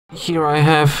Here I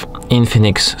have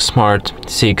Infinix Smart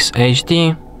 6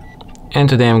 HD, and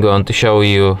today I'm going to show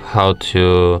you how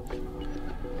to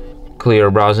clear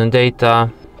browsing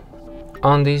data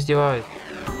on this device.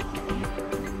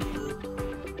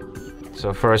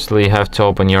 So firstly, you have to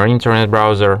open your internet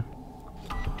browser,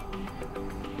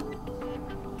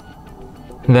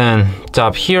 then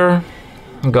tap here,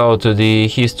 go to the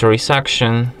history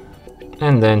section,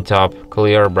 and then tap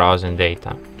clear browsing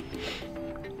data.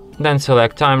 Then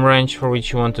select time range for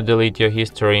which you want to delete your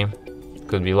history. It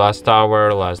could be last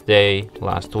hour, last day,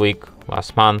 last week,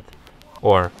 last month,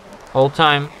 or all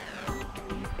time.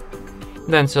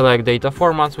 Then select data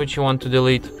formats which you want to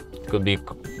delete. It could be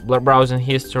browsing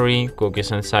history,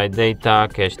 cookies and site data,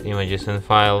 cached images and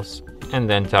files, and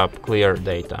then tap clear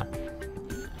data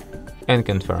and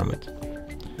confirm it.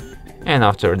 And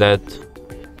after that,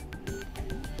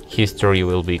 history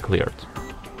will be cleared.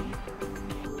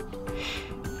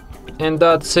 And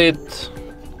that's it.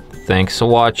 Thanks for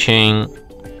watching.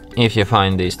 If you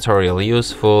find this tutorial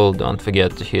useful, don't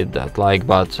forget to hit that like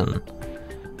button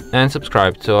and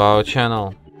subscribe to our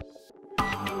channel.